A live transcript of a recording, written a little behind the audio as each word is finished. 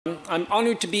I'm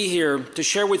honored to be here to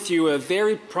share with you a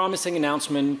very promising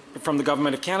announcement from the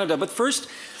Government of Canada. But first,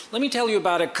 let me tell you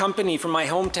about a company from my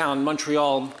hometown,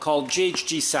 Montreal, called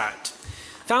GHGSat.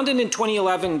 Founded in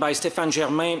 2011 by Stéphane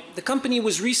Germain, the company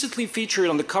was recently featured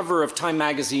on the cover of Time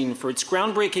magazine for its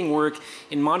groundbreaking work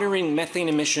in monitoring methane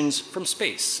emissions from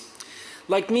space.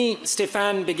 Like me,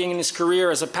 Stéphane began his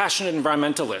career as a passionate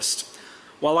environmentalist.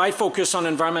 While I focus on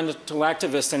environmental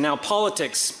activists and now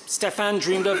politics, Stéphane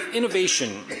dreamed of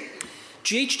innovation.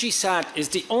 GHGSat is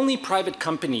the only private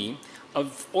company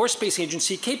or space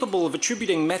agency capable of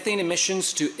attributing methane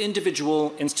emissions to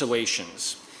individual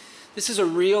installations. This is a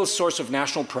real source of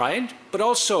national pride, but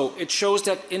also it shows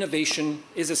that innovation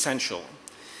is essential.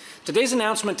 Today's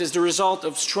announcement is the result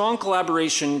of strong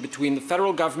collaboration between the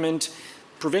federal government,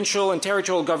 provincial and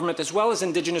territorial government, as well as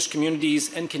Indigenous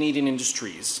communities and Canadian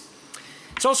industries.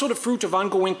 It's also the fruit of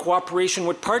ongoing cooperation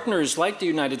with partners like the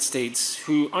United States,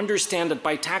 who understand that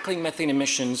by tackling methane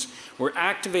emissions, we're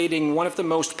activating one of the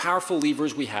most powerful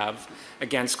levers we have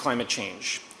against climate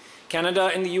change.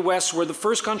 Canada and the US were the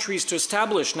first countries to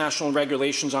establish national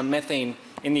regulations on methane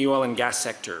in the oil and gas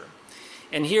sector.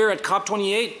 And here at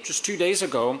COP28, just 2 days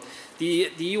ago, the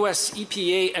US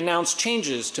EPA announced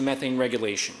changes to methane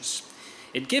regulations.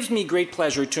 It gives me great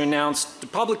pleasure to announce the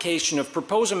publication of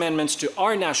proposed amendments to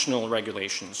our national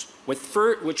regulations,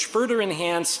 which further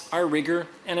enhance our rigor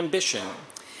and ambition.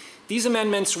 These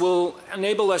amendments will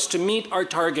enable us to meet our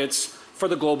targets for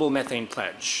the global methane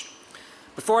pledge.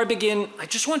 Before I begin, I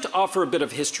just want to offer a bit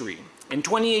of history. In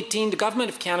 2018, the Government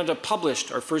of Canada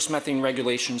published our first methane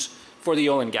regulations for the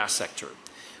oil and gas sector,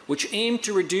 which aim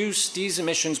to reduce these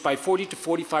emissions by 40 to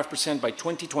 45% by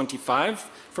 2025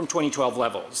 from 2012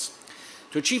 levels.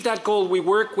 To achieve that goal, we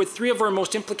work with 3 of our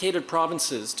most implicated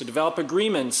provinces to develop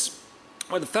agreements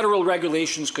where the federal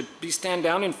regulations could be stand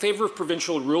down in favor of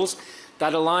provincial rules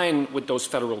that align with those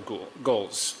federal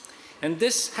goals. And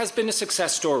this has been a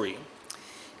success story.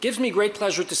 It gives me great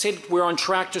pleasure to say that we're on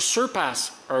track to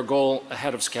surpass our goal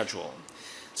ahead of schedule.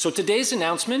 So today's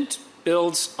announcement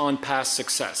builds on past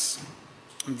success.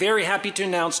 I'm very happy to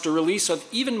announce the release of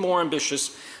even more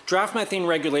ambitious draft methane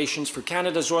regulations for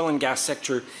Canada's oil and gas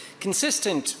sector,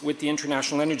 consistent with the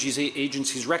International Energy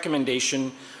Agency's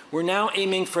recommendation. We're now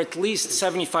aiming for at least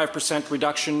 75%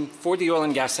 reduction for the oil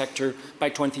and gas sector by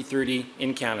 2030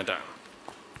 in Canada.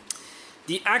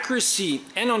 The accuracy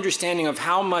and understanding of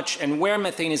how much and where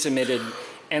methane is emitted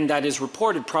and that is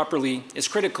reported properly is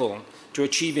critical to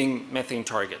achieving methane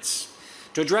targets.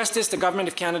 To address this, the Government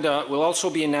of Canada will also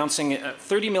be announcing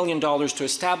 $30 million to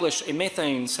establish a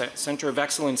methane center of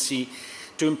excellency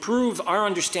to improve our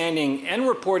understanding and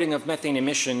reporting of methane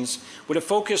emissions with a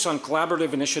focus on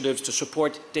collaborative initiatives to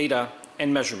support data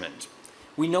and measurement.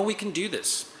 We know we can do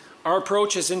this. Our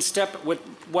approach is in step with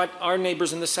what our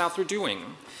neighbors in the South are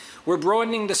doing. We're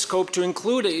broadening the scope to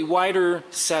include a wider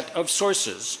set of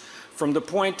sources, from the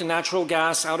point the natural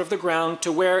gas out of the ground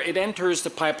to where it enters the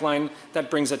pipeline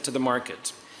that brings it to the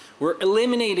market. We're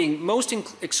eliminating most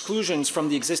exclusions from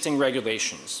the existing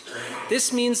regulations.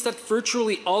 This means that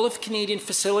virtually all of Canadian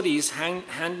facilities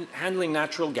handling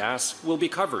natural gas will be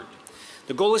covered.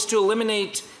 The goal is to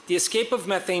eliminate the escape of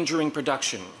methane during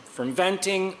production, from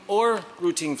venting or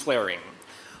routine flaring.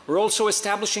 We're also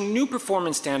establishing new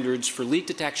performance standards for leak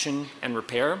detection and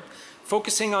repair,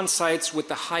 focusing on sites with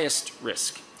the highest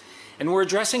risk. And we're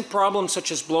addressing problems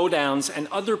such as blowdowns and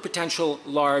other potential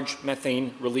large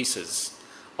methane releases.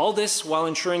 All this while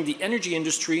ensuring the energy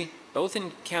industry, both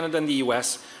in Canada and the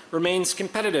US, remains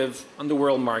competitive on the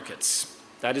world markets.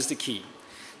 That is the key.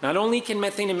 Not only can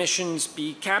methane emissions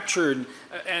be captured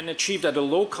and achieved at a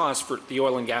low cost for the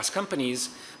oil and gas companies,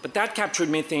 but that captured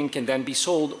methane can then be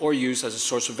sold or used as a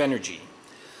source of energy.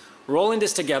 We're all in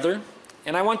this together.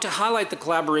 And I want to highlight the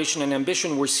collaboration and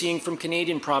ambition we're seeing from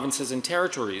Canadian provinces and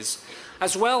territories,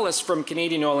 as well as from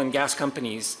Canadian oil and gas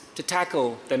companies to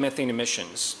tackle the methane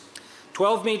emissions.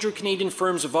 12 major Canadian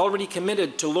firms have already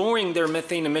committed to lowering their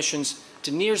methane emissions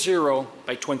to near zero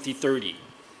by 2030.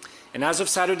 And as of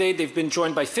Saturday, they've been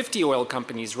joined by 50 oil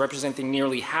companies representing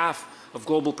nearly half of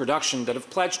global production that have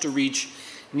pledged to reach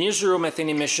near zero methane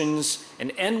emissions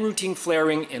and end routine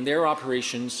flaring in their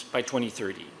operations by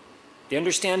 2030. They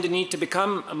understand the need to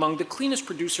become among the cleanest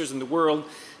producers in the world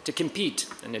to compete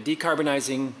in a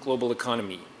decarbonizing global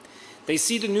economy. They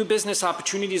see the new business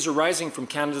opportunities arising from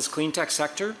Canada's clean tech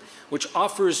sector, which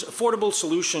offers affordable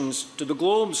solutions to the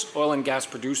globe's oil and gas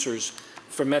producers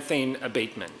for methane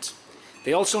abatement.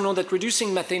 They also know that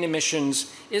reducing methane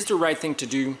emissions is the right thing to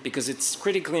do because it's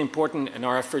critically important in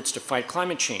our efforts to fight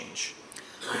climate change.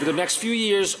 Over the next few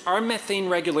years, our methane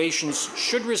regulations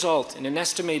should result in an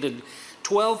estimated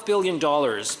 $12 billion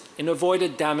in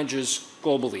avoided damages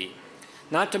globally,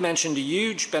 not to mention the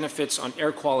huge benefits on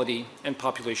air quality and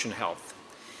population health.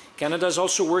 Canada is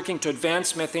also working to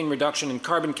advance methane reduction and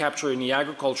carbon capture in the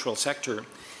agricultural sector,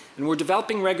 and we're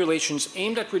developing regulations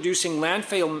aimed at reducing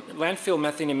landfill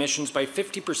methane emissions by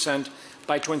 50%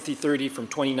 by 2030 from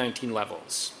 2019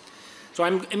 levels. So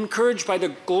I'm encouraged by the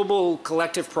global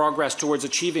collective progress towards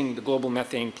achieving the global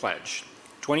methane pledge.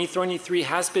 2023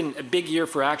 has been a big year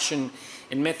for action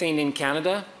in methane in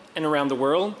Canada and around the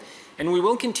world, and we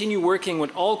will continue working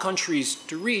with all countries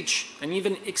to reach and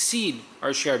even exceed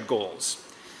our shared goals.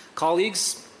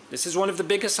 Colleagues, this is one of the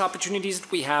biggest opportunities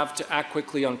that we have to act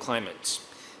quickly on climate.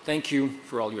 Thank you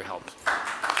for all your help.